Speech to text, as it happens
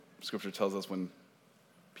Scripture tells us when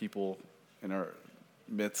people in our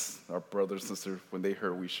midst, our brothers and sisters, when they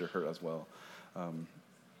hurt, we should hurt as well. And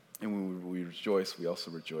when we rejoice, we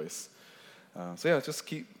also rejoice. Just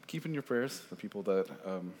keep in your prayers the people that,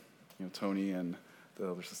 Tony and the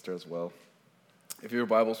other sister as well. If you have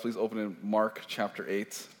your Bibles, please open in Mark chapter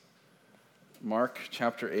 8. Mark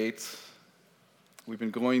chapter 8. We've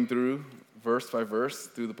been going through verse by verse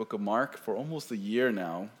through the book of Mark for almost a year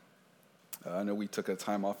now. I know we took a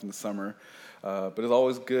time off in the summer, but it's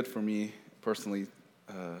always good for me personally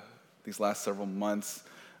these last several months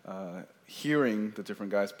hearing the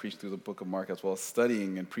different guys preach through the book of Mark as well as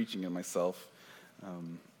studying and preaching it myself.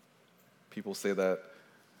 People say that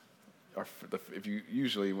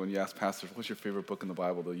when you ask pastors, what's your favorite book in the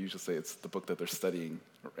Bible, they'll usually say it's the book that they're studying.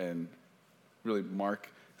 And really, Mark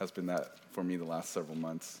has been that for me the last several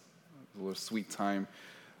months. It was a sweet time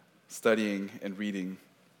studying and reading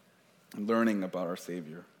and learning about our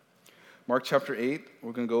Savior. Mark chapter 8,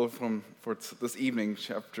 we're going to go for this evening,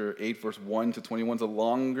 chapter 8, verse 1 to 21. It's a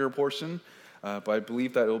longer portion, but I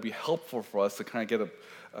believe that it will be helpful for us to kind of get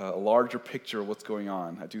a larger picture of what's going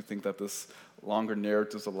on. I do think that this longer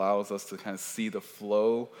narrative allows us to kind of see the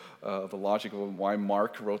flow, the logic of why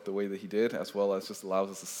Mark wrote the way that he did, as well as just allows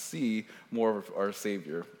us to see more of our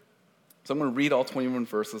Savior. So I'm going to read all 21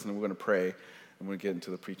 verses, and we're going to pray, and we're going to get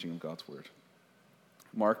into the preaching of God's Word.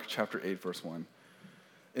 Mark chapter 8, verse 1.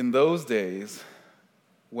 In those days,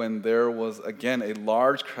 when there was again a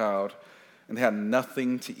large crowd, and they had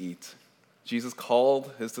nothing to eat, Jesus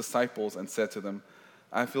called his disciples and said to them,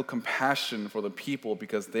 I feel compassion for the people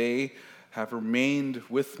because they have remained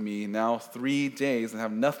with me now 3 days and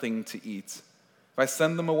have nothing to eat. If I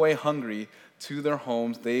send them away hungry to their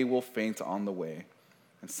homes, they will faint on the way.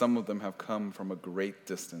 And some of them have come from a great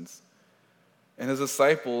distance. And his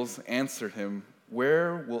disciples answered him,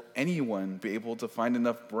 where will anyone be able to find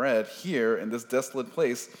enough bread here in this desolate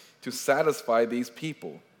place to satisfy these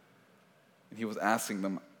people? And he was asking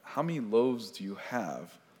them, how many loaves do you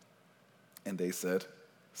have? And they said,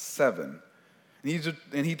 7.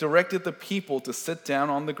 And he directed the people to sit down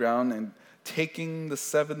on the ground, and taking the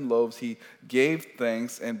 7 loaves, he gave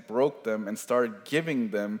thanks and broke them and started giving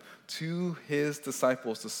them to his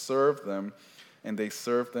disciples to serve them, and they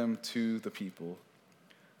served them to the people.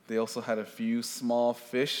 They also had a few small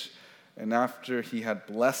fish, and after he had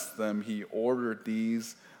blessed them, he ordered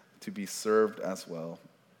these to be served as well.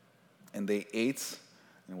 And they ate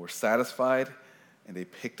and were satisfied, and they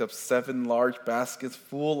picked up 7 large baskets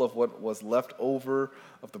full of what was left over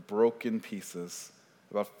of the broken pieces.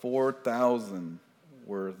 About 4,000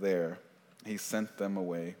 were there. He sent them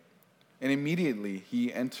away. And immediately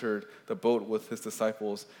he entered the boat with his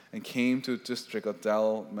disciples and came to the district of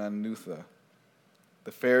Dalmanutha.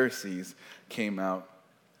 The Pharisees came out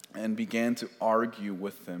and began to argue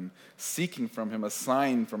with him, seeking from him a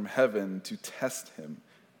sign from heaven to test him.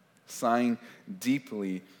 Sighing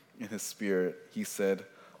deeply in his spirit, he said,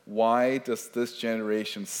 why does this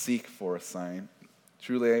generation seek for a sign?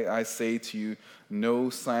 Truly I say to you, no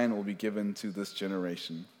sign will be given to this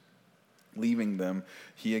generation. Leaving them,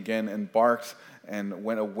 he again embarked and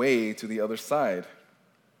went away to the other side.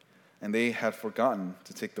 And they had forgotten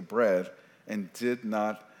to take the bread and did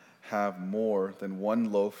not have more than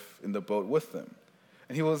 1 loaf in the boat with them.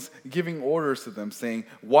 And he was giving orders to them, saying,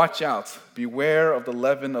 watch out, beware of the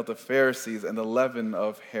leaven of the Pharisees and the leaven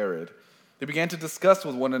of Herod. They began to discuss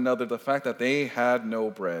with one another the fact that they had no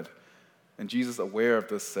bread. And Jesus, aware of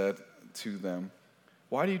this, said to them,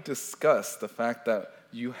 why do you discuss the fact that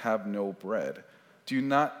you have no bread? Do you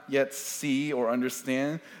not yet see or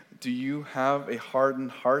understand? Do you have a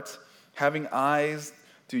hardened heart? Having eyes,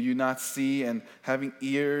 do you not see? And having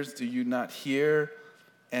ears, do you not hear?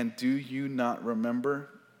 And do you not remember?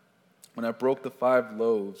 When I broke the 5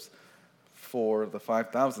 loaves for the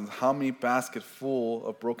 5,000, how many baskets full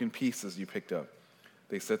of broken pieces you picked up?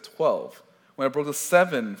 They said 12. When I broke the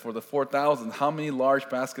 7 for the 4,000, how many large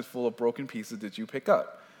baskets full of broken pieces did you pick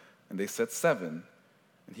up? And they said 7.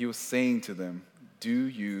 And he was saying to them, do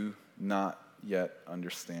you not yet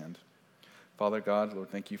understand? Father God,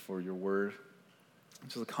 Lord, thank you for your word.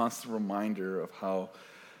 It's just a constant reminder of how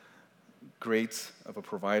great of a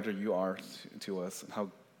provider you are to us and how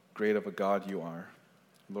great of a God you are.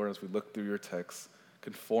 Lord, as we look through your text,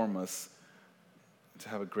 conform us to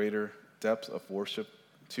have a greater depth of worship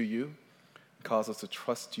to you, cause us to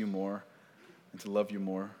trust you more and to love you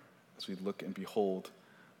more as we look and behold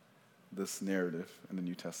this narrative in the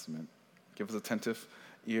New Testament. Give us attentive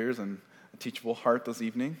ears and a teachable heart this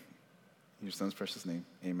evening. In your Son's precious name,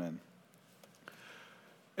 amen.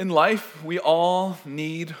 In life, we all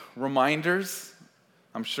need reminders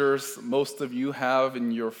I'm sure most of you have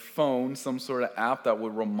in your phone some sort of app that will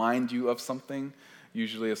remind you of something.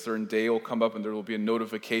 Usually a certain day will come up and there will be a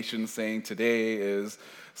notification saying today is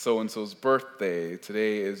so-and-so's birthday,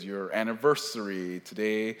 today is your anniversary,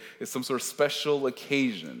 today is some sort of special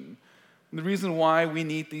occasion. And the reason why we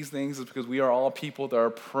need these things is because we are all people that are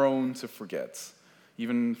prone to forget.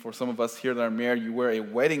 Even for some of us here that are married, you wear a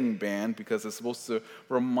wedding band because it's supposed to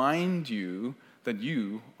remind you that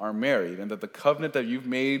you are married and that the covenant that you've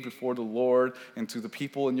made before the Lord and to the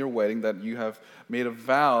people in your wedding, that you have made a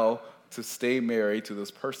vow to stay married to this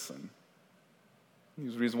person.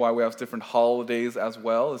 The reason why we have different holidays as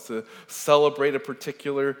well is to celebrate a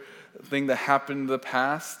particular thing that happened in the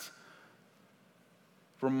past.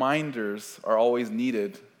 Reminders are always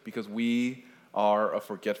needed because we are a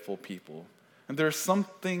forgetful people. And there's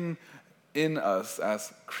something in us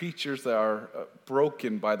as creatures that are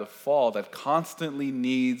broken by the fall that constantly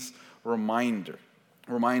needs reminders,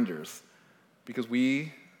 because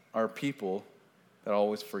we are people that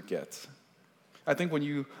always forget. I think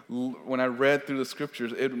when I read through the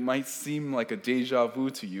scriptures, it might seem like a deja vu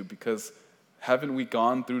to you, because haven't we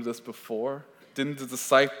gone through this before? Didn't the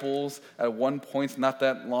disciples at one point not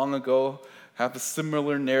that long ago have a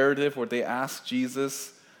similar narrative where they asked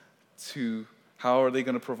Jesus to how are they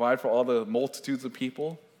going to provide for all the multitudes of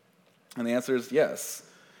people? And the answer is yes.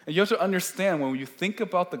 And you have to understand, when you think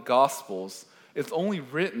about the Gospels, it's only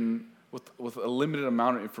written with a limited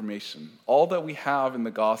amount of information. All that we have in the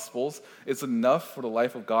Gospels is enough for the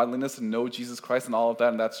life of godliness and know Jesus Christ and all of that,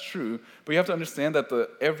 and that's true. But you have to understand that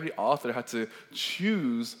every author had to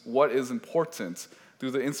choose what is important.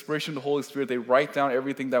 Through the inspiration of the Holy Spirit, they write down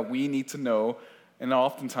everything that we need to know, and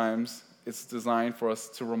oftentimes it's designed for us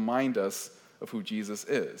to remind us of who Jesus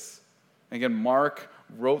is. And again, Mark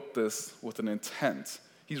wrote this with an intent.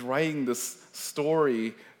 He's writing this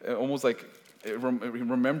story almost like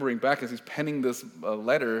remembering back as he's penning this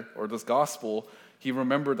letter or this gospel. He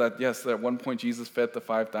remembered that, yes, at one point Jesus fed the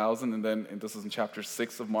 5,000, and this is in chapter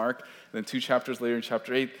 6 of Mark, and then 2 chapters later in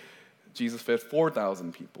chapter 8, Jesus fed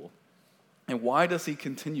 4,000 people. And why does he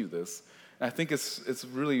continue this? And I think it's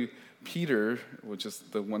really Peter, which is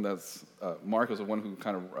the one that's, Mark was the one who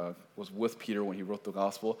kind of was with Peter when he wrote the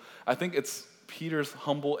gospel. I think it's Peter's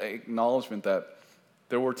humble acknowledgement that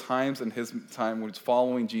there were times in his time when he was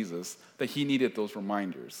following Jesus that he needed those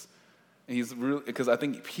reminders. And he's really, because I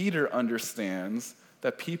think Peter understands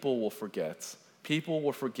that people will forget. People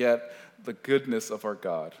will forget the goodness of our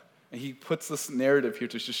God. And he puts this narrative here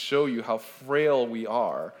to just show you how frail we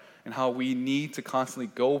are and how we need to constantly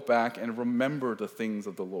go back and remember the things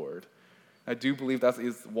of the Lord. I do believe that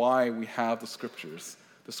is why we have the Scriptures.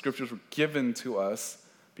 The Scriptures were given to us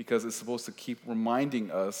because it's supposed to keep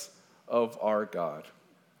reminding us of our God.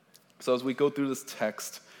 So as we go through this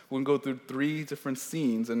text, we're going to go through 3 different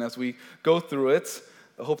scenes, and as we go through it,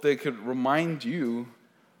 I hope they could remind you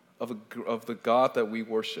of the God that we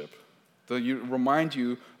worship. Remind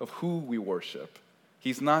you of who we worship.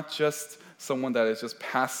 He's not just someone that is just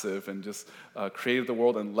passive and just created the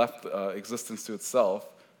world and left existence to itself,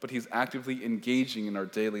 but he's actively engaging in our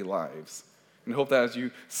daily lives. And I hope that as you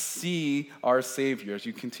see our Savior, as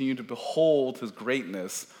you continue to behold his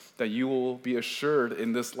greatness, that you will be assured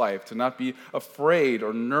in this life to not be afraid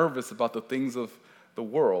or nervous about the things of the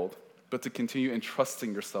world, but to continue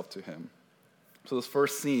entrusting yourself to him. So this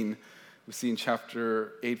first scene we see in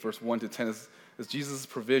chapter 8, verse 1 to 10 is Jesus'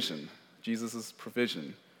 provision. Jesus'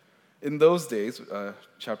 provision. In those days,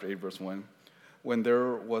 chapter 8, verse 1, when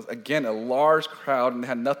there was again a large crowd and they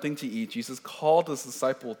had nothing to eat, Jesus called his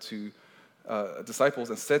disciples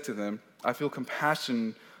and said to them, I feel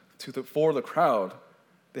compassion for the crowd.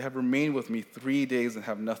 They have remained with me 3 days and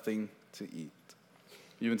have nothing to eat.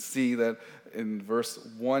 You can see that in verse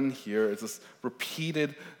 1 here, it's this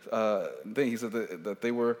repeated thing. He said that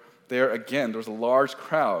they were there again. There was a large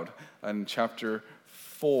crowd. In chapter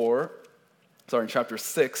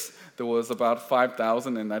 6, there was about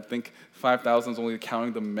 5,000, and I think 5,000 is only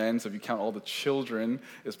counting the men, so if you count all the children,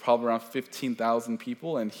 it's probably around 15,000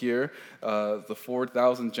 people. And here, the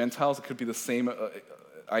 4,000 Gentiles, it could be the same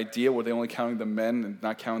idea where they're only counting the men and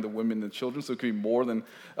not counting the women and the children, so it could be more than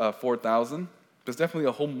 4,000. There's definitely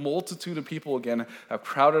a whole multitude of people, again, have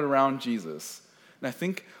crowded around Jesus. And I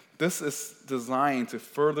think this is designed to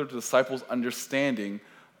further the disciples' understanding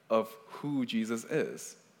of who Jesus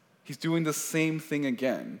is. He's doing the same thing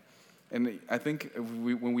again. And I think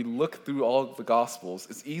when we look through all of the Gospels,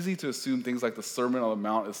 it's easy to assume things like the Sermon on the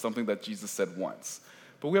Mount is something that Jesus said once.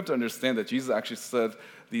 But we have to understand that Jesus actually said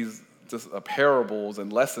these parables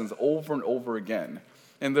and lessons over and over again.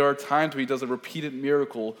 And there are times where he does a repeated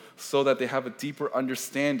miracle so that they have a deeper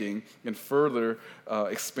understanding and further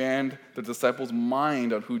expand the disciples'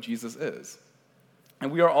 mind on who Jesus is.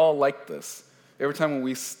 And we are all like this. Every time when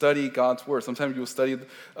we study God's word, sometimes you'll study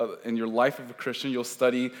in your life of a Christian, you'll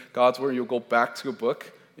study God's word, you'll go back to a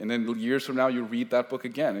book, and then years from now, you'll read that book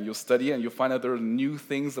again, and you'll study it, and you'll find out there are new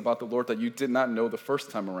things about the Lord that you did not know the first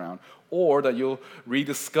time around, or that you'll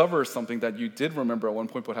rediscover something that you did remember at one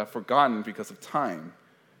point but have forgotten because of time.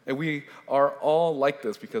 And we are all like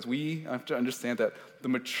this because we have to understand that the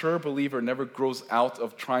mature believer never grows out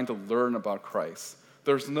of trying to learn about Christ.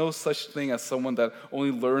 There's no such thing as someone that only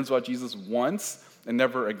learns about Jesus once and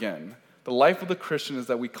never again. The life of the Christian is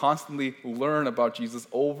that we constantly learn about Jesus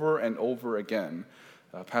over and over again.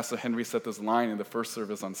 Pastor Henry said this line in the first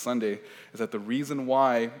service on Sunday, is that the reason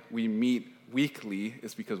why we meet weekly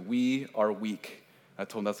is because we are weak. I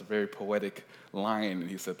told him that's a very poetic line, and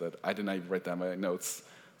he said that I did not even write that in my notes.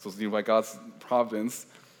 So by God's providence,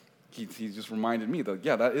 he just reminded me that,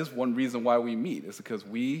 yeah, that is one reason why we meet, is because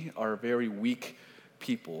we are very weak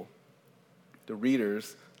people. The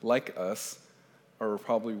readers, like us, are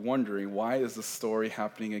probably wondering, why is this story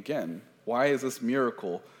happening again? Why is this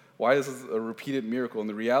miracle? Why is this a repeated miracle? And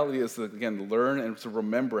the reality is to, again, learn and to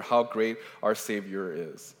remember how great our Savior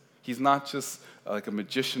is. He's not just like a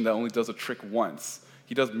magician that only does a trick once.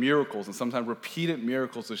 He does miracles, and sometimes repeated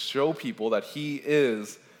miracles to show people that he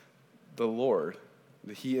is the Lord,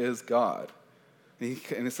 that he is God. And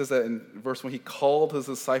it says that in verse 1, he called his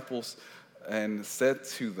disciples and said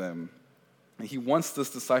to them, and he wants his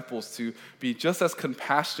disciples to be just as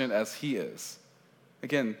compassionate as he is.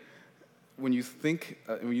 Again, when you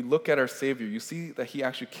look at our Savior, you see that he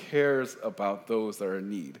actually cares about those that are in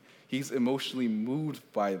need. He's emotionally moved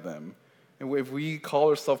by them. And if we call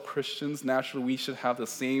ourselves Christians, naturally we should have the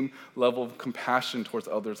same level of compassion towards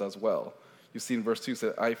others as well. You see in verse 2, it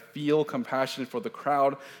says, I feel compassion for the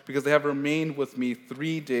crowd because they have remained with me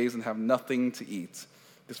 3 days and have nothing to eat.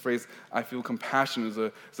 This phrase, I feel compassion, is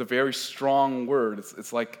a very strong word.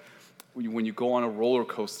 It's like when you go on a roller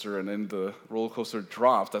coaster and then the roller coaster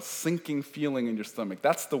drops, that sinking feeling in your stomach.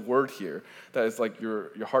 That's the word here. That is like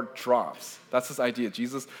your heart drops. That's his idea.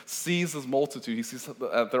 Jesus sees this multitude. He sees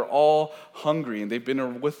that they're all hungry and they've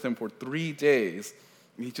been with him for 3 days.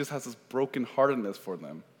 And he just has this brokenheartedness for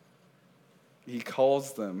them. He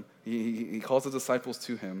calls them, he calls the disciples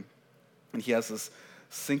to him, and he has this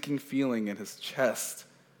sinking feeling in his chest.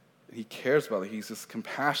 He cares about it. He's just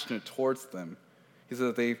compassionate towards them. He said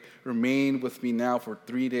that they've remained with me now for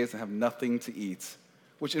 3 days and have nothing to eat,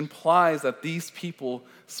 which implies that these people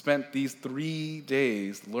spent these 3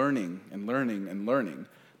 days learning and learning and learning.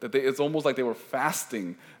 That it's almost like they were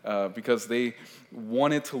fasting because they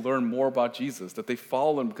wanted to learn more about Jesus, that they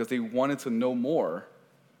followed him because they wanted to know more.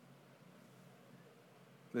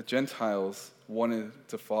 The Gentiles wanted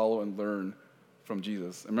to follow and learn from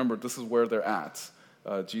Jesus. And remember, this is where they're at.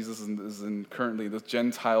 Jesus is in currently this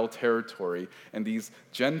Gentile territory, and these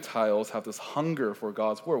Gentiles have this hunger for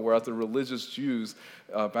God's word, whereas the religious Jews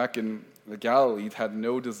back in the Galilee had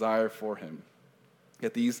no desire for him.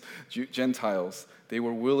 Yet these Gentiles, they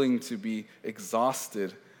were willing to be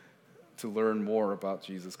exhausted to learn more about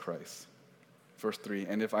Jesus Christ. Verse 3,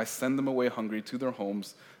 and if I send them away hungry to their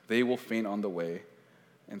homes, they will faint on the way,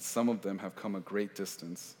 and some of them have come a great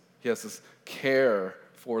distance. He has this care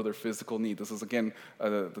for their physical need. This is, again,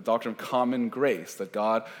 the doctrine of common grace, that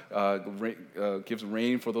God gives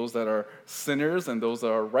rain for those that are sinners and those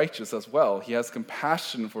that are righteous as well. He has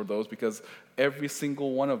compassion for those because every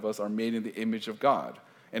single one of us are made in the image of God.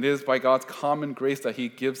 And it is by God's common grace that he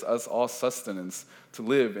gives us all sustenance to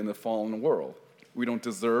live in the fallen world. We don't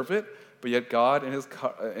deserve it, but yet God in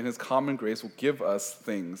his common grace will give us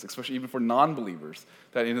things, especially even for non-believers,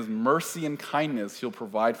 that in his mercy and kindness he'll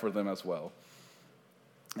provide for them as well.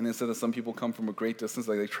 And it said that some people come from a great distance,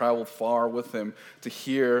 like they traveled far with him to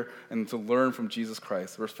hear and to learn from Jesus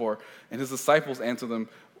Christ. Verse 4, and his disciples answered them,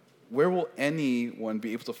 where will anyone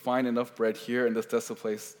be able to find enough bread here in this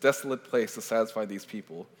desolate place to satisfy these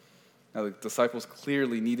people? Now the disciples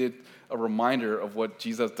clearly needed a reminder of what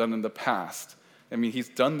Jesus has done in the past. I mean, he's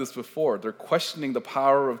done this before. They're questioning the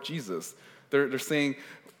power of Jesus. They're saying,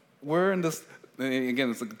 we're in this,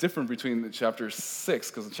 again, it's like different between chapter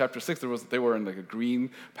 6, because in chapter 6, they were in like a green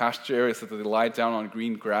pasture area, so that they lied down on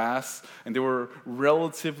green grass, and they were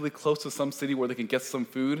relatively close to some city where they can get some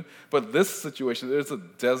food. But this situation, there's a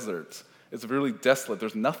desert. It's really desolate.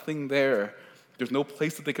 There's nothing there. There's no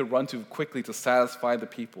place that they could run to quickly to satisfy the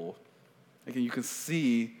people. Again, you can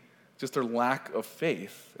see just their lack of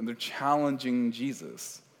faith, and they're challenging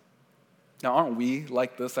Jesus. Now, aren't we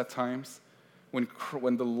like this at times?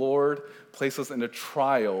 when the Lord places us in a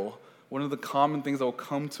trial, one of the common things that will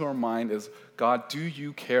come to our mind is, God, do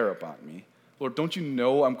you care about me? Lord, don't you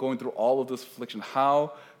know I'm going through all of this affliction?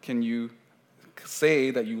 How can you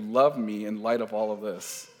say that you love me in light of all of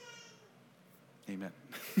this? Amen.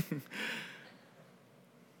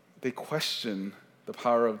 They question the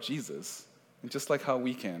power of Jesus, and just like how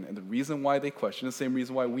we can. And the reason why they question, the same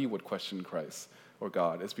reason why we would question Christ or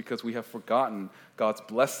God, is because we have forgotten God's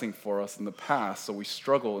blessing for us in the past, so we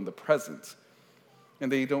struggle in the present.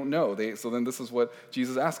 And they don't know. So then this is what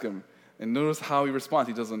Jesus asked him. And notice how he responds.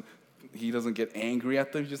 He doesn't get angry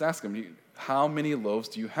at them. He just asks them, how many loaves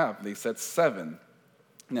do you have? They said 7.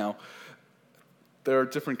 Now, there are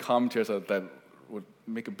different commentators that would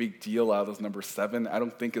make a big deal out of this number 7. I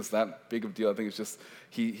don't think it's that big of a deal. I think it's just,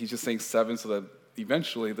 he's just saying 7 so that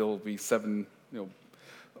eventually there will be 7,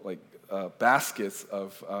 baskets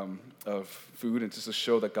of food, and just to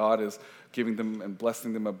show that God is giving them and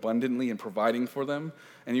blessing them abundantly and providing for them.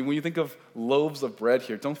 And when you think of loaves of bread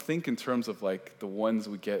here, don't think in terms of like the ones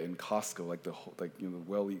we get in Costco,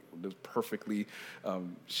 the perfectly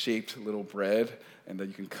shaped little bread, and that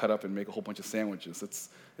you can cut up and make a whole bunch of sandwiches. It's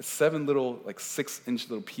 7 little 6-inch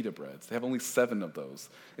little pita breads. They have only 7 of those.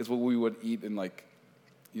 It's what we would eat in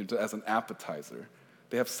as an appetizer.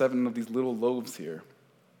 They have 7 of these little loaves here.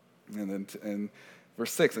 And then in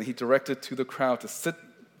verse 6, and he directed to the crowd to sit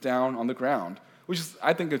down on the ground, which is,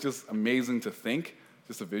 I think, is just amazing to think,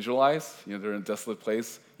 just to visualize. They're in a desolate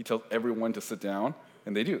place. He tells everyone to sit down,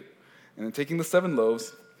 and they do. And then taking the 7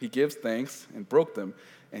 loaves, he gives thanks and broke them,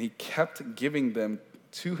 and he kept giving them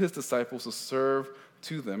to his disciples to serve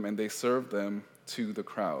to them, and they served them to the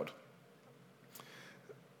crowd.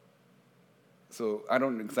 So I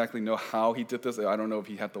don't exactly know how he did this. I don't know if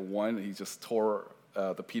he had the one, and he just tore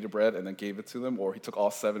the pita bread and then gave it to them, or he took all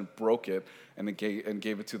 7, broke it, and then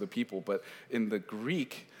gave it to the people. But in the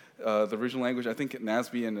Greek, the original language, I think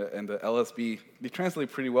NASB and the LSB, they translate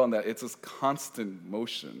pretty well in that it's this constant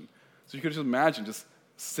motion. So you could just imagine just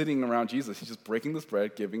sitting around Jesus. He's just breaking this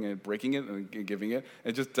bread, giving it, breaking it, and giving it.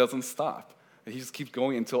 And it just doesn't stop. And he just keeps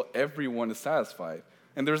going until everyone is satisfied.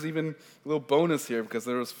 And there's even a little bonus here because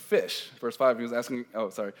there was fish. Verse 5, he was asking,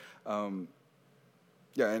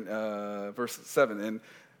 verse 7, and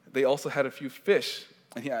they also had a few fish,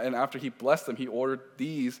 and after he blessed them, he ordered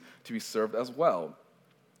these to be served as well.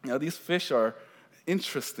 Now, these fish are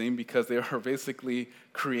interesting because they are basically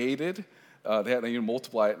created. They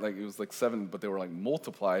multiplied, it was 7, but they were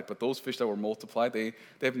multiplied. But those fish that were multiplied,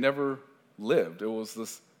 they've never lived.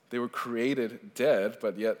 They were created dead,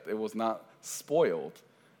 but yet it was not spoiled.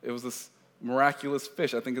 It was this miraculous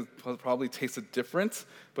fish. I think it probably tasted different,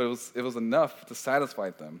 but it was enough to satisfy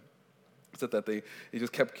them. It said that they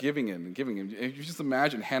just kept giving him and giving him. If you just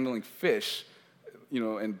imagine handling fish,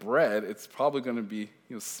 and bread, it's probably going to be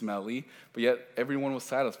smelly, but yet everyone was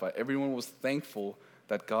satisfied. Everyone was thankful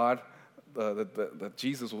that God, that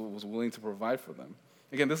Jesus was willing to provide for them.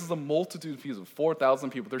 Again, this is a multitude of people, 4,000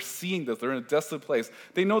 people. They're seeing this. They're in a desolate place.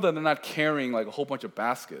 They know that they're not carrying a whole bunch of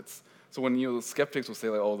baskets. So when the skeptics will say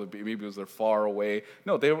maybe it was they're far away.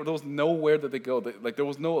 No, there was nowhere that they go. There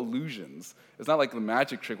was no illusions. It's not like the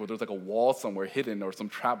magic trick where there's a wall somewhere hidden or some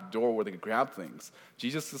trap door where they could grab things.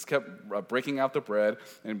 Jesus just kept breaking out the bread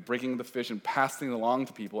and breaking the fish and passing it along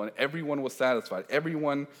to people, and everyone was satisfied.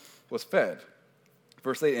 Everyone was fed.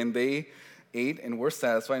 Verse 8, and they ate and were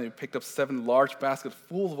satisfied, and they picked up 7 large baskets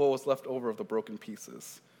full of what was left over of the broken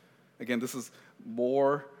pieces. Again, this is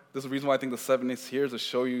the reason why I think the 7 is here is to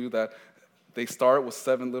show you that they start with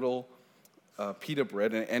 7 little pita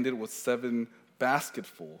bread and ended with 7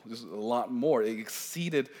 basketful. Just a lot more. It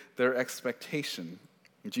exceeded their expectation.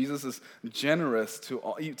 And Jesus is generous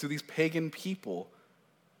to these pagan people,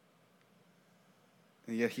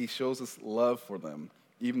 and yet he shows his love for them.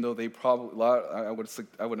 Even though they probably,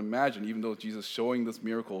 I would imagine, even though Jesus showing this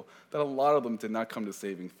miracle, that a lot of them did not come to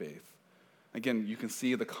saving faith. Again, you can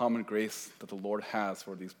see the common grace that the Lord has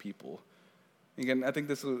for these people. Again, I think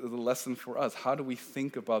this is a lesson for us. How do we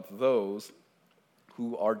think about those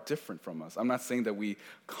who are different from us? I'm not saying that we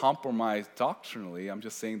compromise doctrinally. I'm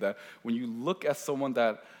just saying that when you look at someone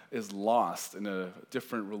that is lost in a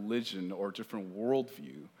different religion or different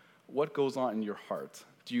worldview, what goes on in your heart?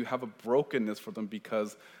 Do you have a brokenness for them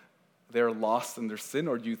because they're lost in their sin,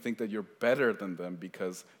 or do you think that you're better than them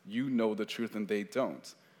because you know the truth and they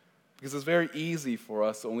don't? Because it's very easy for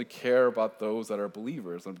us to only care about those that are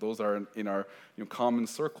believers and those that are in our common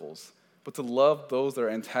circles. But to love those that are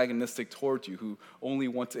antagonistic towards you, who only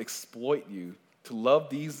want to exploit you, to love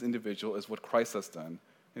these individuals is what Christ has done.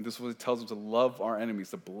 And this is what he tells us, to love our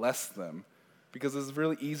enemies, to bless them. Because it's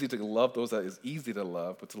really easy to love those that is easy to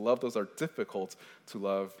love, but to love those that are difficult to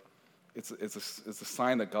love, it's a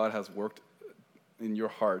sign that God has worked in your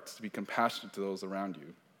heart to be compassionate to those around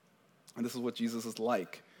you. And this is what Jesus is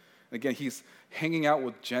like. And again, he's hanging out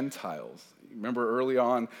with Gentiles. Remember early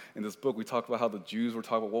on in this book, we talked about how the Jews were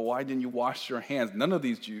talking about, well, why didn't you wash your hands? None of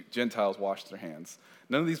these Gentiles washed their hands.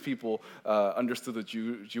 None of these people understood the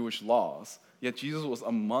Jewish laws. Yet Jesus was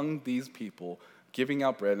among these people giving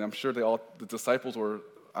out bread. And I'm sure the disciples were,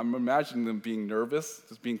 I'm imagining them being nervous,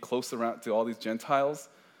 just being close around to all these Gentiles.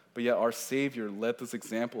 But yet our Savior led this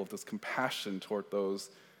example of this compassion toward those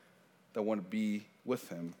that want to be with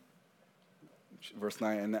him. Verse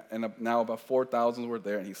 9, and now about 4,000 were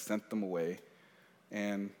there, and he sent them away.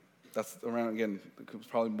 And that's around, again, it was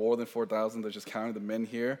probably more than 4,000. They're just counting the men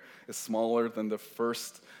here. It's smaller than the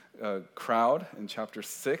first crowd in chapter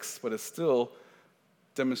 6, but it still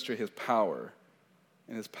demonstrates his power.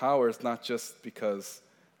 And his power is not just because,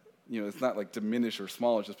 it's not like diminished or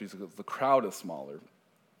smaller just because the crowd is smaller.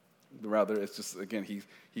 Rather, it's just, again,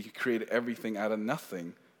 he created everything out of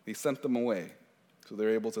nothing. He sent them away. So they're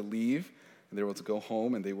able to leave, and they're able to go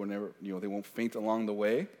home, and they will never, they won't faint along the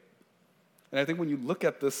way. And I think when you look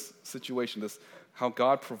at this situation, how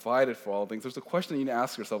God provided for all things, there's a question you need to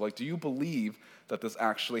ask yourself, like, do you believe that this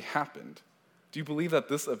actually happened? Do you believe that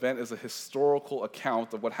this event is a historical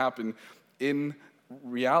account of what happened in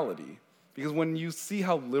reality? Because when you see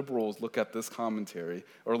how liberals look at this commentary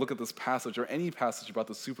or look at this passage or any passage about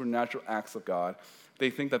the supernatural acts of God, they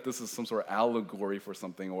think that this is some sort of allegory for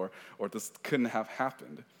something or this couldn't have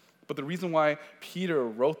happened. But the reason why Peter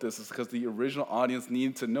wrote this is because the original audience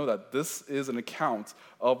needed to know that this is an account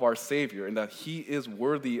of our Savior and that he is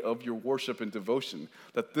worthy of your worship and devotion,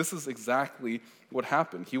 that this is exactly what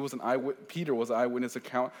happened. Peter was an eyewitness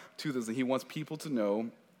account to this, and he wants people to know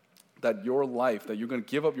that your life, that you're going to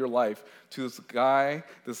give up your life to this guy,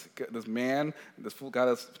 this man, this guy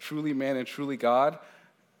that's truly man and truly God.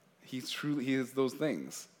 He is those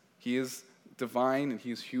things. He is divine and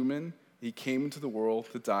he is human. He came into the world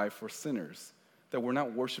to die for sinners. That we're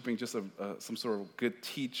not worshiping just some sort of good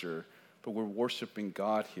teacher, but we're worshiping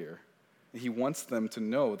God here. And he wants them to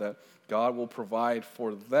know that God will provide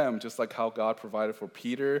for them, just like how God provided for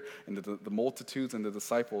Peter and the multitudes and the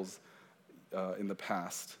disciples in the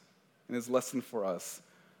past. And his lesson for us,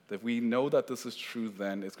 that if we know that this is true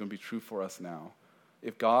then, it's going to be true for us now.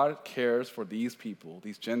 If God cares for these people,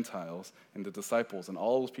 these Gentiles, and the disciples, and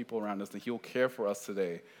all those people around us, then he'll care for us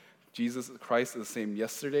today. Jesus Christ is the same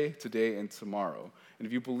yesterday, today, and tomorrow. And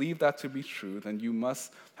if you believe that to be true, then you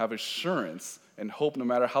must have assurance and hope no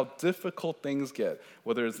matter how difficult things get,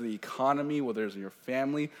 whether it's the economy, whether it's in your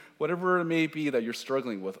family, whatever it may be that you're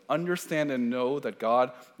struggling with. Understand and know that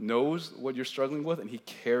God knows what you're struggling with and he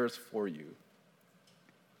cares for you.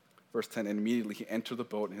 Verse 10, and immediately he entered the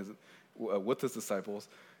boat with his disciples,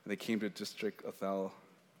 and they came to the district of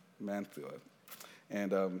Thalmanthua.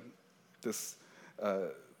 And this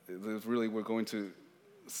really, we're going to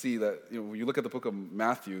see that, when you look at the book of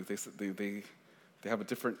Matthew, they have a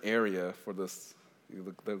different area for this.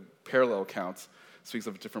 The parallel account speaks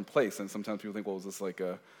of a different place, and sometimes people think, well, is this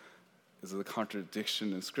a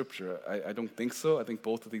contradiction in Scripture? I don't think so. I think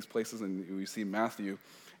both of these places, and we see Matthew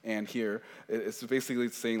and here, it's basically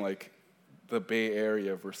saying like the Bay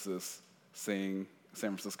Area versus saying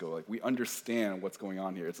San Francisco. Like, we understand what's going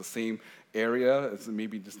on here. It's the same area. It's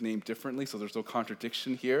maybe just named differently, so there's no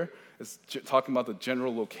contradiction here. It's talking about the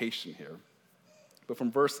general location here. But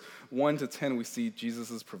from verse 1 to 10, we see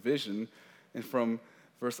Jesus' provision. And from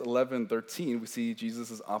verse 11, 13, we see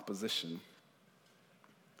Jesus' opposition.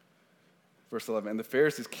 Verse 11, and the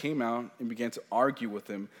Pharisees came out and began to argue with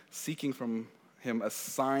him, seeking from him a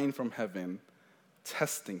sign from heaven,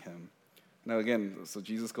 testing him. Now again, so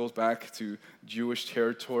Jesus goes back to Jewish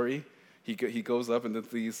territory. He goes up, and then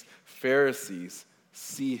these Pharisees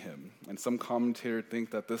see him. And some commentators think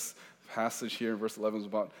that this passage here in verse 11 is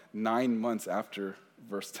about 9 months after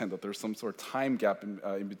verse 10, that there's some sort of time gap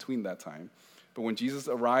in between that time. But when Jesus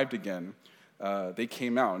arrived again, they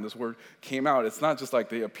came out. And this word came out, it's not just like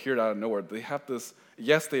they appeared out of nowhere. They have this,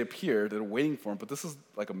 yes, they appeared, they're waiting for him, but this is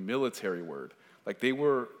like a military word. Like, they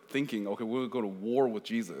were thinking, okay, we'll go to war with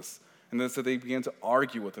Jesus. And then so they began to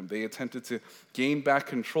argue with him. They attempted to gain back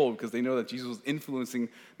control because they know that Jesus was influencing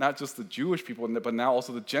not just the Jewish people, but now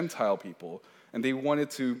also the Gentile people. And they wanted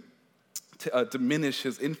to diminish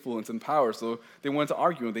his influence and power. So they wanted to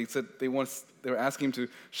argue. They said they were asking him to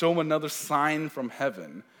show them another sign from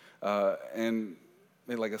heaven. And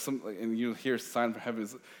you hear sign from heaven.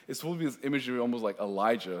 It's supposed to be this imagery almost like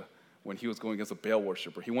Elijah when he was going against a Baal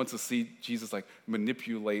worshiper. He wants to see Jesus like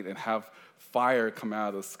manipulate and have fire come out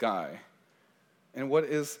of the sky. And what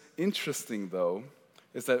is interesting, though,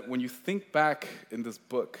 is that when you think back in this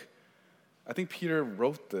book, I think Peter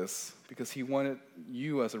wrote this because he wanted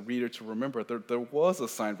you as a reader to remember there was a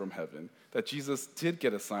sign from heaven, that Jesus did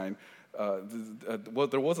get a sign.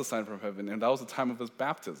 There was a sign from heaven, and that was the time of his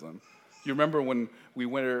baptism. You remember when we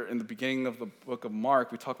went in the beginning of the book of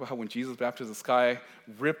Mark, we talked about how when Jesus baptized, the sky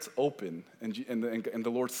ripped open, and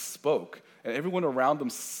the Lord spoke, and everyone around them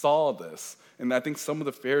saw this. And I think some of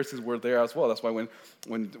the Pharisees were there as well. That's why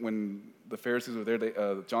when the Pharisees were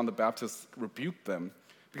there, John the Baptist rebuked them,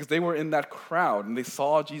 because they were in that crowd, and they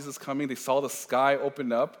saw Jesus coming, they saw the sky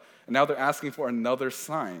open up, and now they're asking for another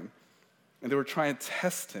sign. And they were trying to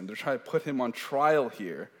test him. They're trying to put him on trial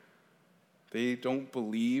here. They don't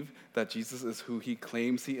believe that Jesus is who he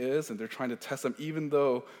claims he is, and they're trying to test him, even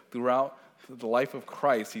though throughout the life of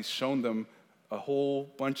Christ, he's shown them a whole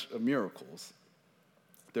bunch of miracles.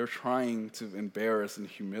 They're trying to embarrass and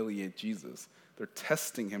humiliate Jesus. They're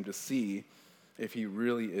testing him to see if he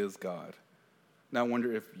really is God. Now I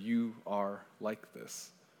wonder if you are like this.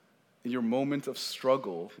 In your moment of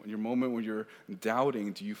struggle, in your moment when you're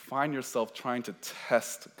doubting, do you find yourself trying to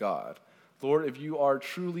test God? Lord, if you are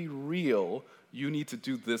truly real, you need to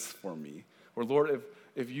do this for me. Or Lord,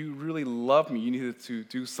 if you really love me, you need to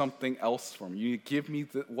do something else for me. You need to give me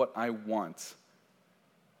what I want.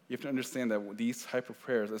 You have to understand that these type of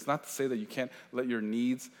prayers, it's not to say that you can't let your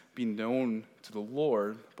needs be known to the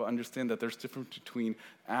Lord, but understand that there's a difference between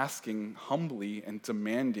asking humbly and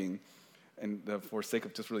demanding, and for sake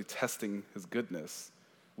of just really testing his goodness.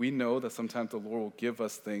 We know that sometimes the Lord will give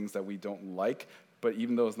us things that we don't like, but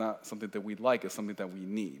even though it's not something that we like, it's something that we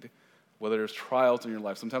need. Whether there's trials in your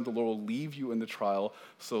life, sometimes the Lord will leave you in the trial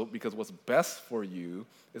because what's best for you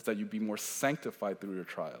is that you be more sanctified through your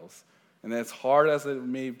trials. And as hard as it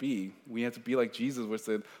may be, we have to be like Jesus, which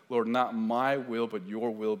said, Lord, not my will, but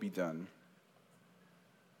your will be done.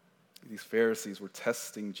 These Pharisees were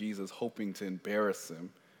testing Jesus, hoping to embarrass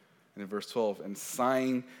him. And in verse 12, and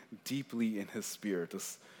sighing deeply in his spirit.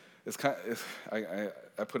 This is I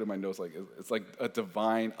put in my notes it's like a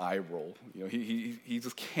divine eye roll. You know, he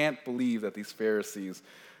just can't believe that these Pharisees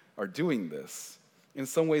are doing this. In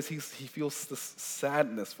some ways, he feels this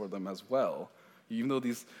sadness for them as well. Even though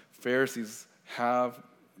these Pharisees have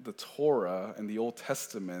the Torah and the Old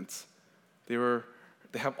Testament, they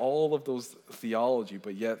have all of those theology,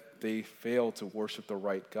 but yet they fail to worship the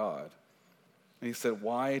right God. And he said,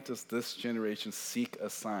 why does this generation seek a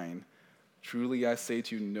sign? Truly I say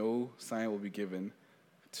to you, no sign will be given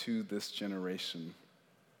to this generation.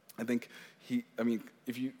 I think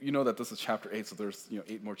if you know that this is chapter 8, so there's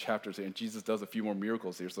 8 more chapters here, and Jesus does a few more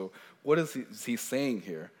miracles here. So what is he saying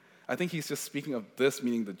here? I think he's just speaking of this,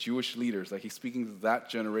 meaning the Jewish leaders. Like he's speaking to that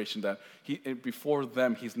generation that before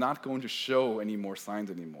them, he's not going to show any more signs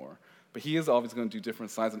anymore. But he is obviously going to do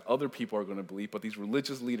different signs, and other people are going to believe. But these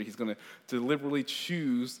religious leaders, he's going to deliberately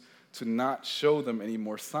choose to not show them any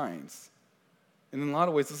more signs. And in a lot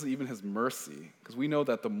of ways, this is even his mercy, because we know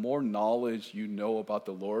that the more knowledge you know about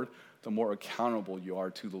the Lord, the more accountable you are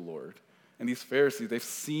to the Lord. And these Pharisees, they've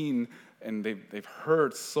seen and they've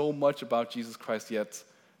heard so much about Jesus Christ, yet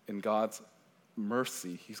in God's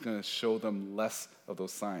mercy, he's going to show them less of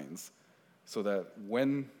those signs. So that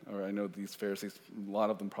I know these Pharisees, a lot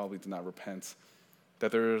of them probably did not repent,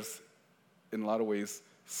 that there's, in a lot of ways,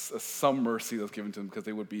 some mercy that's given to them because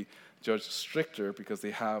they would be judged stricter because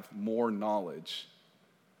they have more knowledge.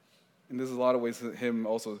 And there's a lot of ways him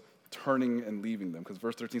also turning and leaving them, because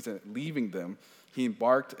verse 13 said, leaving them, he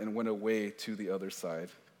embarked and went away to the other side.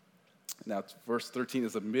 Now, verse 13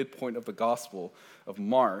 is the midpoint of the Gospel of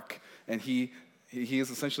Mark, and he is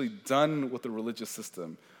essentially done with the religious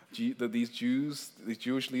system. These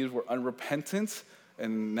Jewish leaders were unrepentant,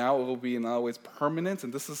 and now it will be in a lot of ways permanent,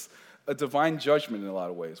 and this is a divine judgment in a lot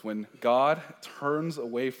of ways. When God turns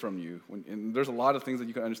away from you, and there's a lot of things that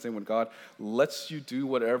you can understand when God lets you do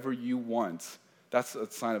whatever you want, that's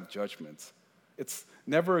a sign of judgment. It's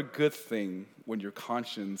never a good thing when your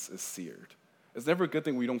conscience is seared. It's never a good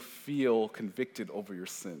thing when you don't feel convicted over your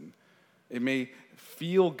sin. It may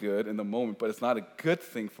feel good in the moment, but it's not a good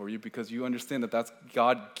thing for you because you understand that that's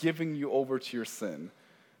God giving you over to your sin.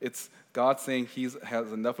 It's God saying he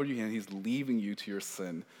has enough of you and he's leaving you to your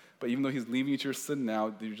sin. But even though he's leaving you to your sin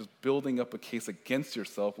now, you're just building up a case against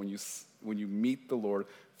yourself when you meet the Lord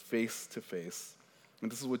face to face. And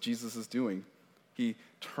this is what Jesus is doing. He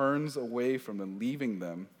turns away from them, leaving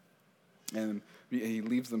them, and he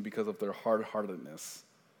leaves them because of their hard-heartedness.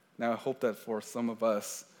 Now, I hope that for some of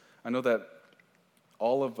us, I know that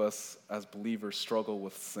all of us as believers struggle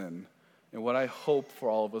with sin. And what I hope for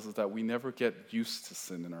all of us is that we never get used to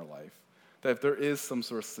sin in our life. That if there is some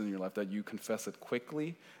sort of sin in your life, that you confess it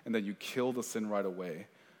quickly and that you kill the sin right away.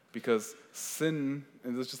 Because sin,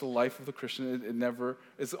 and it's just the life of the Christian, we're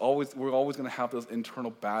always going to have this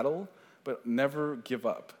internal battle, but never give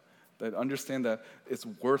up. That understand that it's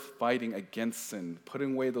worth fighting against sin,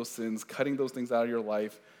 putting away those sins, cutting those things out of your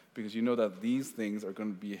life, because you know that these things are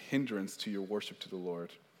going to be a hindrance to your worship to the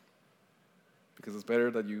Lord. Because it's better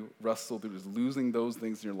that you wrestle through just losing those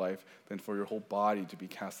things in your life than for your whole body to be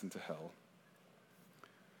cast into hell.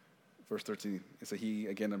 Verse 13, it says, he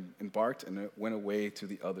again embarked and went away to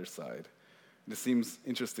the other side. And it seems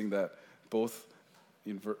interesting that both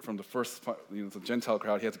from the first part, the Gentile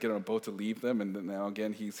crowd, he had to get on a boat to leave them, and now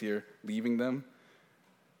again he's here leaving them.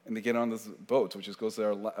 And they get on this boat, which goes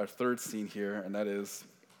to our third scene here, and that is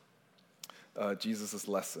Jesus'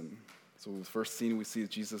 lesson. So the first scene we see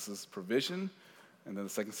Jesus' provision, and then the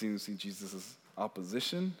second scene we see Jesus'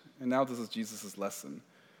 opposition, and now this is Jesus' lesson.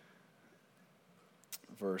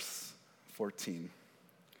 Verse 14.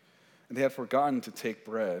 And they had forgotten to take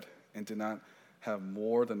bread and did not have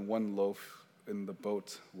more than one loaf in the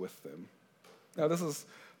boat with them. Now this is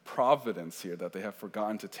providence here, that they have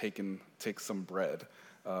forgotten to take some bread.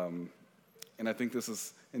 And I think this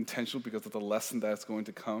is intentional because of the lesson that's going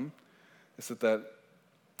to come. It's that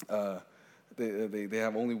they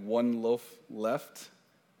have only one loaf left.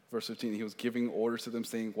 Verse 15, he was giving orders to them,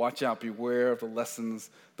 saying, watch out, beware of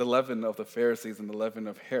the leaven of the Pharisees and the leaven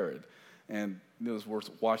of Herod. And those words,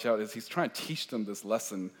 watch out, is he's trying to teach them this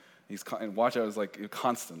lesson. And watch out is like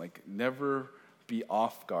constant, like never be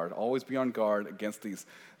off guard. Always be on guard against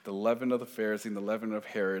the leaven of the Pharisees and the leaven of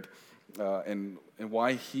Herod. And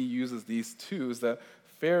why he uses these two is that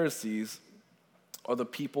Pharisees are the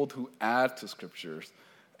people who add to scriptures.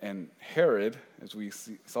 And Herod, as we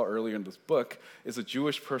saw earlier in this book, is a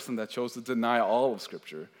Jewish person that chose to deny all of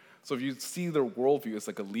Scripture. So if you see their worldview, it's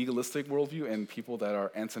like a legalistic worldview, and people that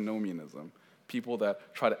are antinomianism, people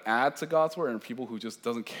that try to add to God's word, and people who just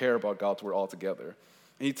doesn't care about God's word altogether.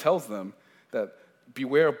 And he tells them that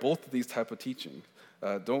beware of both of these type of teaching.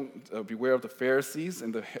 Don't beware of the Pharisees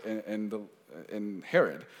and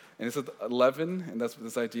Herod. And it's a leaven, and that's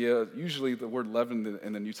this idea. Usually, the word leaven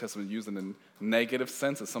in the New Testament is used in a negative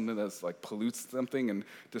sense. It's something that's like pollutes something and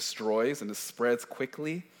destroys and it spreads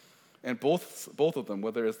quickly. And both of them,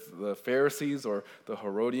 whether it's the Pharisees or the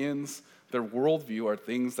Herodians, their worldview are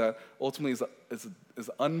things that ultimately is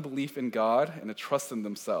unbelief in God and a trust in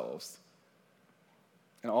themselves.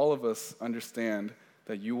 And all of us understand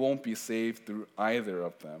that you won't be saved through either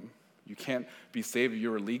of them. You can't be saved if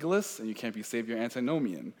you're a legalist, and you can't be saved if you're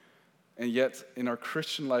antinomian. And yet, in our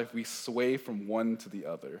Christian life, we sway from one to the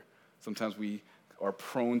other. Sometimes we are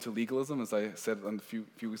prone to legalism, as I said a few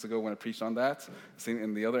weeks ago when I preached on that, same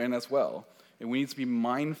in the other end as well. And we need to be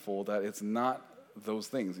mindful that it's not those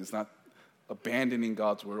things. It's not abandoning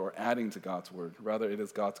God's word or adding to God's word. Rather, it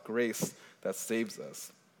is God's grace that saves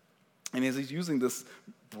us. And as he's using this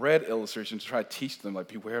bread illustration to try to teach them, like,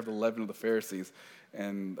 beware of the leaven of the Pharisees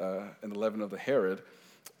and the leaven of the Herod,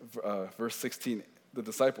 verse 16, the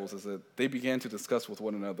disciples, is that they began to discuss with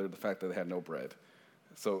one another the fact that they had no bread.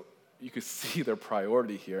 So you could see their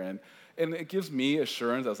priority here. And it gives me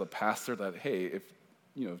assurance as a pastor that, hey, if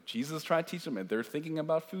Jesus tried to teach them and they're thinking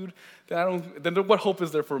about food, then what hope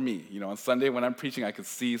is there for me? On Sunday when I'm preaching, I could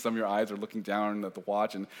see some of your eyes are looking down at the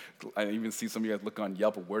watch, and I even see some of you guys look on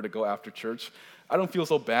Yelp of where to go after church. I don't feel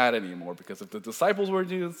so bad anymore, because if the disciples were to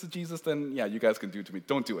do this to Jesus, then yeah, you guys can do it to me.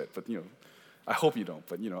 Don't do it, but I hope you don't.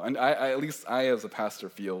 But and I at least I as a pastor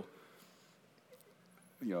feel,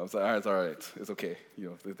 it's all right, it's okay.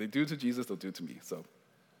 If they do it to Jesus, they'll do it to me. So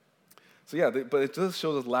yeah, but it does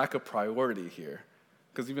show this lack of priority here.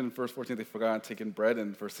 Because even in verse 14, they forgot taking bread, and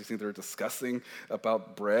in verse 16, they were discussing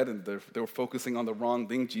about bread, and they were focusing on the wrong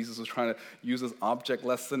thing. Jesus was trying to use this object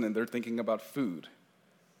lesson, and they're thinking about food.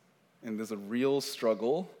 And there's a real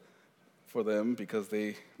struggle for them because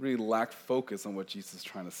they really lacked focus on what Jesus is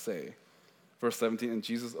trying to say. Verse 17, and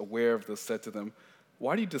Jesus, aware of this, said to them,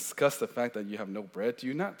 why do you discuss the fact that you have no bread? Do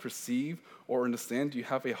you not perceive or understand? Do you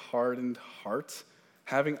have a hardened heart?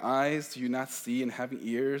 Having eyes, do you not see? And having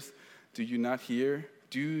ears, do you not hear?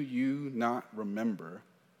 Do you not remember?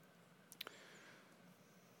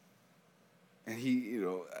 And he,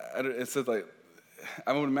 it says like,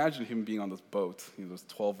 I would imagine him being on this boat. There's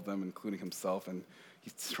 12 of them, including himself, and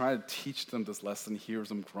he's trying to teach them this lesson. He hears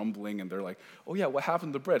them grumbling, and they're like, oh yeah, what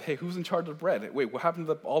happened to the bread? Hey, who's in charge of the bread? Wait, what happened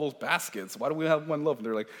to all those baskets? Why do we have one loaf? And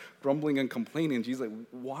they're like grumbling and complaining, and Jesus is like,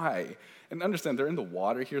 why? And understand, they're in the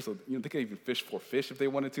water here, so they could even fish for fish if they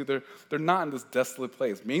wanted to. They're not in this desolate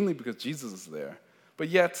place, mainly because Jesus is there. But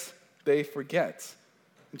yet, they forget.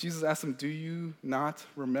 And Jesus asked them, do you not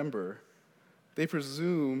remember? They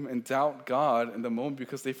presume and doubt God in the moment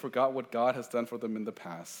because they forgot what God has done for them in the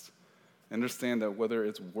past. Understand that whether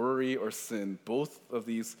it's worry or sin, both of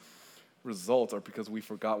these results are because we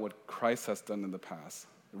forgot what Christ has done in the past.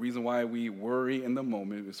 The reason why we worry in the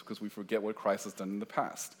moment is because we forget what Christ has done in the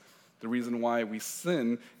past. The reason why we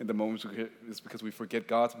sin in the moment is because we forget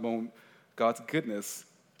God's goodness,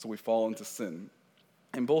 so we fall into sin.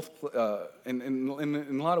 In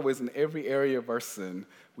a lot of ways, in every area of our sin,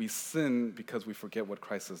 we sin because we forget what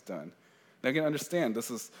Christ has done. Now, again, understand, this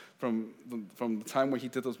is from the time where he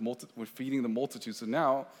did with feeding the multitudes. So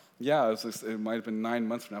now, it might have been 9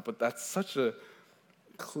 months from now, but that's such a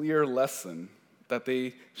clear lesson that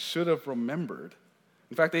they should have remembered.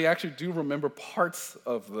 In fact, they actually do remember parts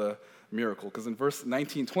of the miracle, because in verse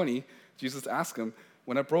 19-20, Jesus asked them,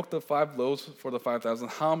 when I broke the 5 loaves for the 5,000,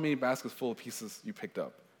 how many baskets full of pieces you picked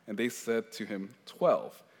up? And they said to him,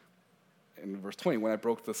 12. In verse 20, when I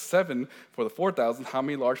broke the 7 for the 4,000, how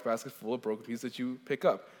many large baskets full of broken pieces did you pick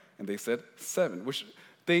up? And they said, 7, which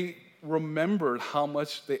they remembered how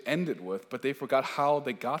much they ended with, but they forgot how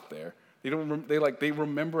they got there. They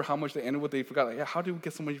remember how much they ended with. They forgot, how did we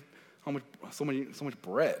get so much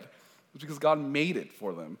bread? It's because God made it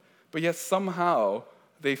for them. But yet somehow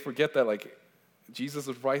they forget that Jesus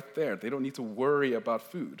is right there. They don't need to worry about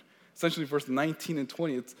food. Essentially, verse 19 and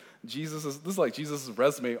 20, this is like Jesus'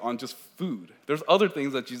 resume on just food. There's other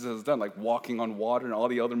things that Jesus has done, like walking on water and all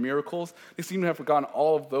the other miracles. They seem to have forgotten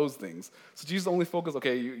all of those things. So Jesus only focused,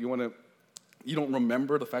 you don't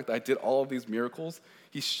remember the fact that I did all of these miracles?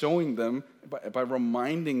 He's showing them by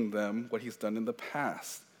reminding them what he's done in the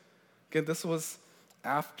past. Again, this was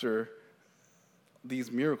after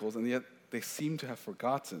these miracles, and yet they seem to have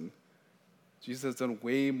forgotten. Jesus has done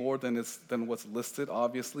way more than what's listed,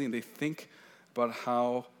 obviously, and they think about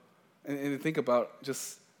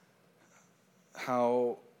just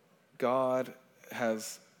how God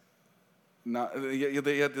has not.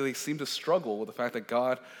 They seem to struggle with the fact that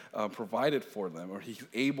God provided for them, or he's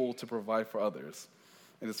able to provide for others.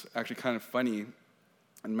 And it's actually kind of funny.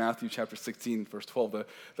 In Matthew chapter 16, verse 12,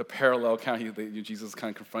 the parallel account, Jesus is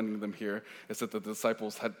kind of confronting them here. It said that the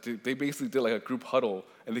disciples they basically did like a group huddle,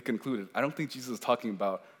 and they concluded, I don't think Jesus is talking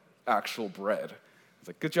about actual bread. It's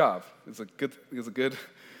like, good job. It's a good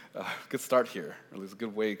start here. Or at least a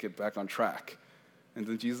good way to get back on track. And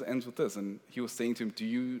then Jesus ends with this, and he was saying to him, do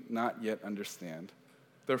you not yet understand?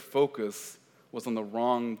 Their focus was on the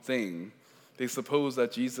wrong thing. They supposed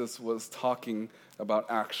that Jesus was talking about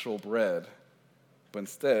actual bread. But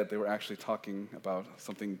instead, they were actually talking about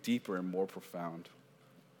something deeper and more profound.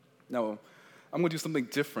 Now, I'm going to do something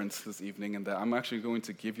different this evening in that I'm actually going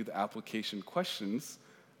to give you the application questions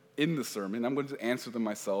in the sermon. I'm going to answer them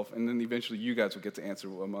myself, and then eventually you guys will get to answer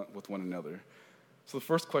with one another. So the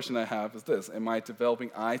first question I have is this: am I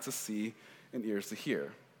developing eyes to see and ears to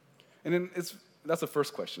hear? And then that's the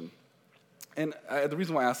first question. And the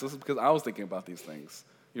reason why I ask this is because I was thinking about these things.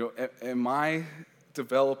 Am I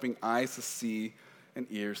developing eyes to see and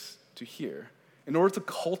ears to hear? In order to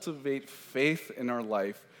cultivate faith in our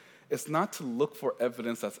life, it's not to look for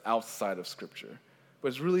evidence that's outside of Scripture, but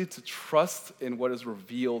it's really to trust in what is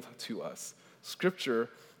revealed to us. Scripture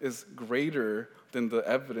is greater than the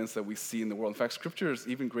evidence that we see in the world. In fact, Scripture is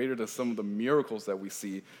even greater than some of the miracles that we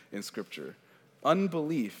see in Scripture.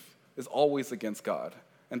 Unbelief is always against God,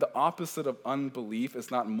 and the opposite of unbelief is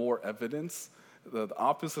not more evidence. The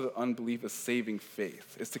opposite of unbelief is saving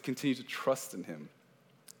faith. It's to continue to trust in him.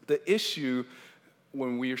 The issue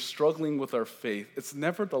when we are struggling with our faith, it's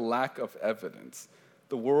never the lack of evidence.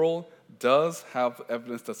 The world does have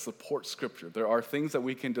evidence that supports Scripture. There are things that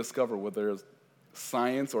we can discover, whether it's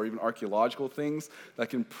science or even archaeological things, that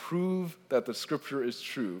can prove that the Scripture is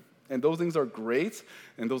true. And those things are great,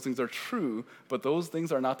 and those things are true, but those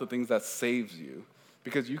things are not the things that saves you.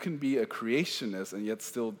 Because you can be a creationist and yet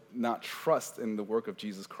still not trust in the work of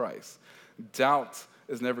Jesus Christ. Doubt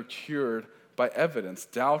is never cured by evidence.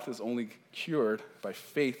 Doubt is only cured by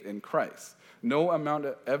faith in Christ. No amount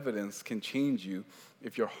of evidence can change you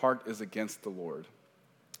if your heart is against the Lord.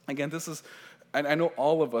 Again, I know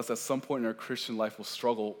all of us at some point in our Christian life will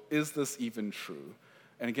struggle, is this even true?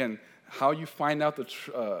 And again, how you find out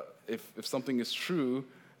if something is true,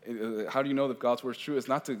 how do you know that God's word is true? Is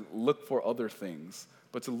not to look for other things,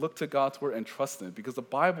 but to look to God's word and trust in it. Because the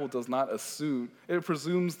Bible does not assume, it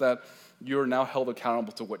presumes that you're now held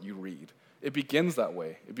accountable to what you read. It begins that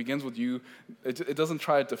way. It begins with you. It doesn't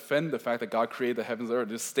try to defend the fact that God created the heavens and earth.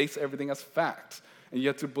 It just states everything as fact. And you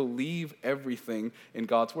have to believe everything in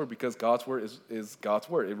God's word because God's word is God's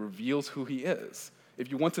word. It reveals who he is. If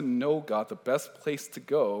you want to know God, the best place to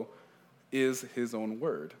go is his own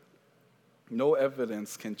word. No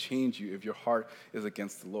evidence can change you if your heart is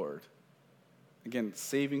against the Lord. Again,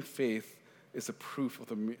 saving faith is a proof of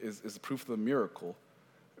the miracle.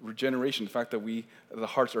 Regeneration, the fact that the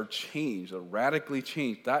hearts are changed, are radically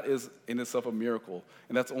changed, that is in itself a miracle.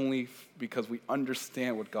 And that's only because we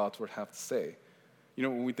understand what God's word have to say.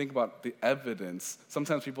 When we think about the evidence,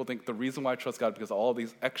 sometimes people think the reason why I trust God is because of all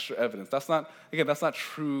these extra evidence. That's not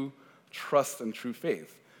true trust and true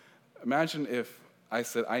faith. Imagine if I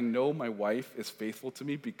said, I know my wife is faithful to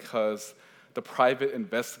me because the private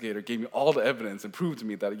investigator gave me all the evidence and proved to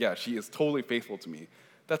me that, yeah, she is totally faithful to me.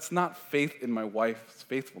 That's not faith in my wife's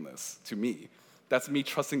faithfulness to me. That's me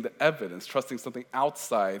trusting the evidence, trusting something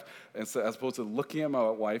outside, as opposed to looking at my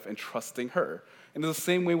wife and trusting her. And it's the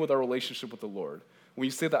same way with our relationship with the Lord. When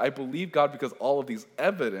you say that I believe God because all of these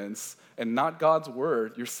evidence and not God's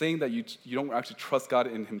word, you're saying that you don't actually trust God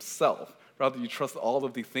in himself. Rather, you trust all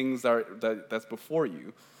of the things that's before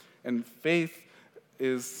you. And faith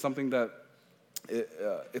is something that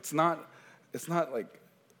it's not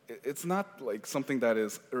like something that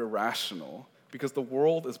is irrational, because the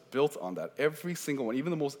world is built on that. Every single one,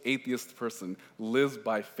 even the most atheist person, lives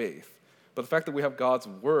by faith. But the fact that we have God's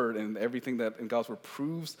word and everything that in God's word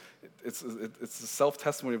proves, it's a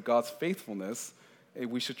self-testimony of God's faithfulness, and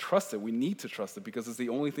we should trust it. We need to trust it because it's the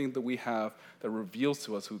only thing that we have that reveals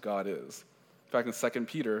to us who God is. In fact, in 2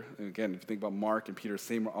 Peter, and again, if you think about Mark and Peter,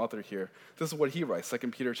 same author here, this is what he writes, 2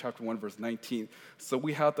 Peter chapter 1, verse 19. So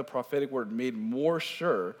we have the prophetic word made more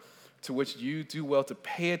sure, to which you do well to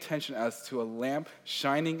pay attention as to a lamp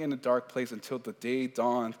shining in a dark place until the day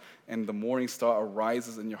dawns and the morning star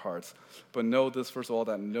arises in your hearts. But know this, first of all,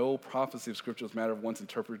 that no prophecy of Scripture is a matter of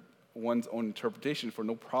one's own interpretation, for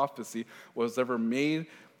no prophecy was ever made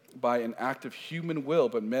by an act of human will,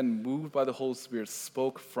 but men moved by the Holy Spirit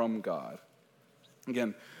spoke from God.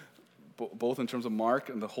 Again, both in terms of Mark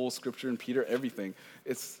and the whole Scripture and Peter, everything,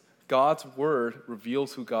 it's God's word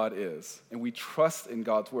reveals who God is, and we trust in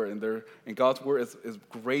God's word, and God's word is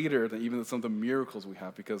greater than even some of the miracles we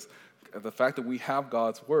have, because the fact that we have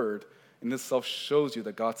God's word in itself shows you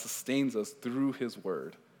that God sustains us through his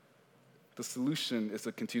word. The solution is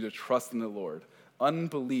to continue to trust in the Lord.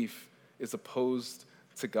 Unbelief is opposed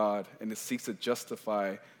to God, and it seeks to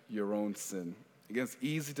justify your own sin. Again, it's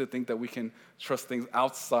easy to think that we can trust things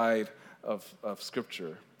outside of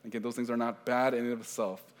Scripture. Again, those things are not bad in and of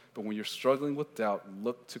itself. But when you're struggling with doubt,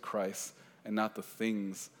 look to Christ and not the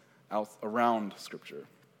things around Scripture.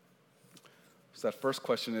 So that first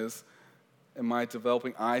question is, am I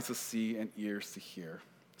developing eyes to see and ears to hear?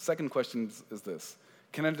 Second question is this: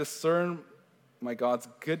 can I discern my God's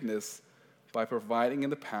goodness by providing in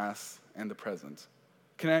the past and the present?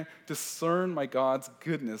 Can I discern my God's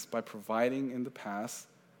goodness by providing in the past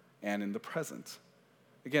and in the present?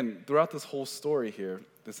 Again, throughout this whole story here,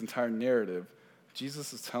 this entire narrative,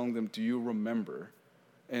 Jesus is telling them, do you remember?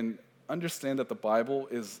 And understand that the Bible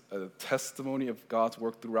is a testimony of God's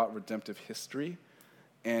work throughout redemptive history,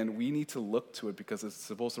 and we need to look to it because it's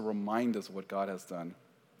supposed to remind us of what God has done.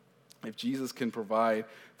 If Jesus can provide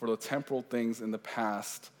for the temporal things in the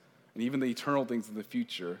past and even the eternal things in the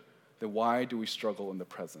future, then why do we struggle in the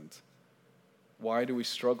present? Why do we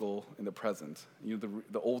struggle in the present?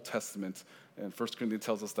 The Old Testament, and 1 Corinthians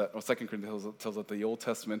tells us that, or 2 Corinthians tells us that the Old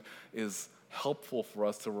Testament is helpful for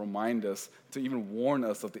us to remind us, to even warn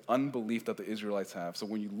us of the unbelief that the Israelites have. So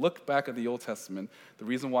when you look back at the Old Testament, the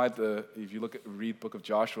reason why if you read book of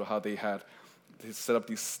Joshua, how they set up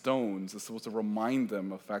these stones, is supposed to remind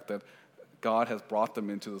them of the fact that God has brought them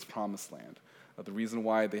into this promised land. The reason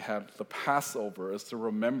why they had the Passover is to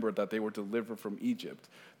remember that they were delivered from Egypt.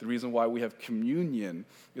 The reason why we have communion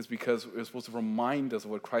is because it's supposed to remind us of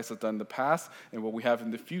what Christ has done in the past and what we have in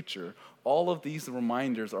the future. All of these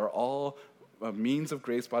reminders are all a means of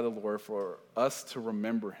grace by the Lord for us to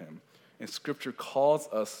remember him. And Scripture calls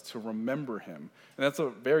us to remember him. And that's a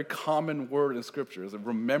very common word in Scripture, is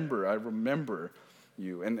remember, I remember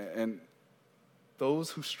you. And those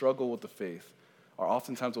who struggle with the faith are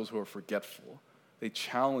oftentimes those who are forgetful. They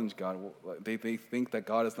challenge God. They think that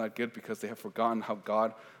God is not good because they have forgotten how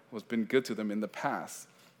God has been good to them in the past.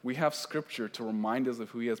 We have Scripture to remind us of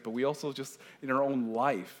who he is, but we also just, in our own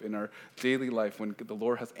life, in our daily life, when the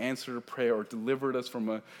Lord has answered a prayer or delivered us from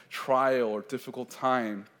a trial or difficult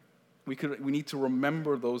time, we need to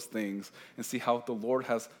remember those things and see how the Lord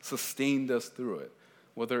has sustained us through it.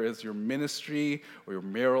 Whether it's your ministry or your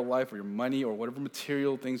marital life or your money or whatever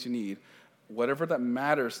material things you need, whatever that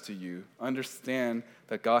matters to you, understand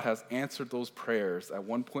that God has answered those prayers at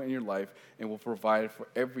one point in your life and will provide for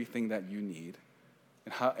everything that you need.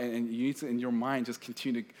 And you need to, in your mind, just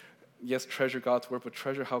continue to yes, treasure God's word, but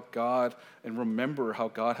treasure how God, and remember how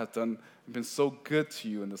God has been so good to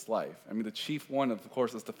you in this life. I mean, the chief one, of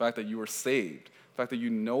course, is the fact that you were saved, the fact that you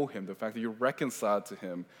know him, the fact that you're reconciled to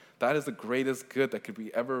him. That is the greatest good that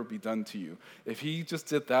could ever be done to you. If he just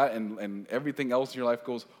did that and everything else in your life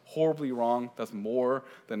goes horribly wrong, that's more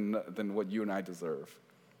than what you and I deserve.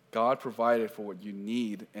 God provided for what you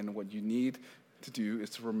need, and what you need to do is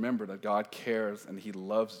to remember that God cares and he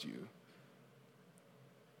loves you.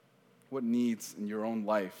 What needs in your own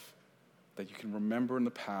life that you can remember in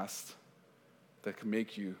the past that can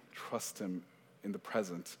make you trust him in the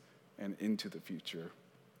present and into the future?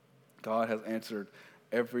 God has answered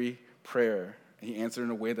every prayer. He answered in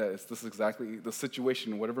a way that this is exactly the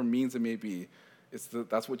situation, whatever means it may be.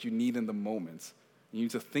 That's what you need in the moment. You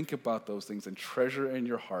need to think about those things and treasure in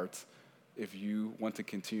your heart if you want to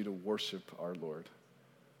continue to worship our Lord.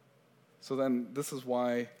 So then, this is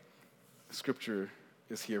why Scripture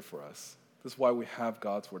is here for us. This is why we have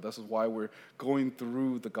God's word. This is why we're going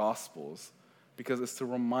through the Gospels, because it's to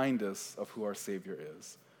remind us of who our Savior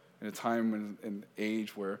is. In a time and an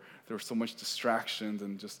age where there's so much distractions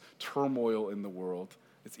and just turmoil in the world,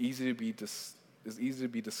 it's easy to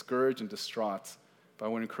be discouraged and distraught. But I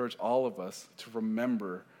want to encourage all of us to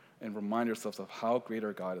remember and remind ourselves of how great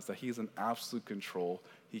our God is, that he is in absolute control.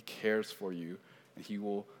 He cares for you, and he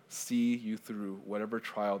will see you through whatever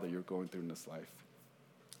trial that you're going through in this life.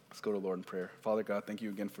 Let's go to the Lord in prayer. Father God, thank you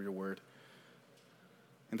again for your word.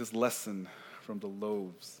 And this lesson from the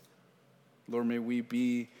loaves. Lord, may we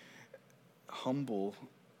be humble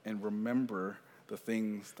and remember the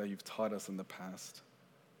things that you've taught us in the past.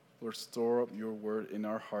 Lord, store up your word in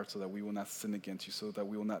our hearts so that we will not sin against you, so that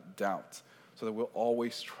we will not doubt, so that we'll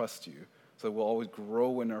always trust you, so that we'll always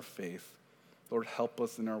grow in our faith. Lord, help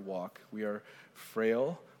us in our walk. We are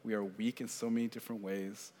frail. We are weak in so many different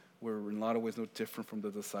ways. We're in a lot of ways no different from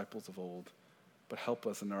the disciples of old. But help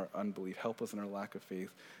us in our unbelief. Help us in our lack of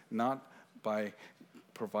faith, not by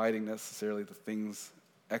providing necessarily the things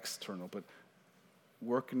external, but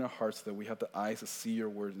work in our hearts so that we have the eyes to see your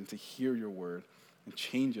word and to hear your word, and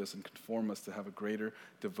change us and conform us to have a greater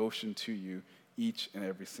devotion to you each and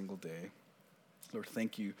every single day. Lord,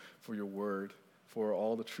 thank you for your word, for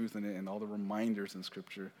all the truth in it and all the reminders in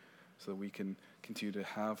Scripture, so that we can continue to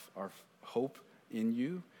have our hope in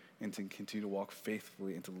you and to continue to walk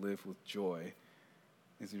faithfully and to live with joy.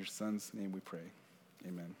 In your Son's name we pray.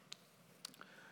 Amen.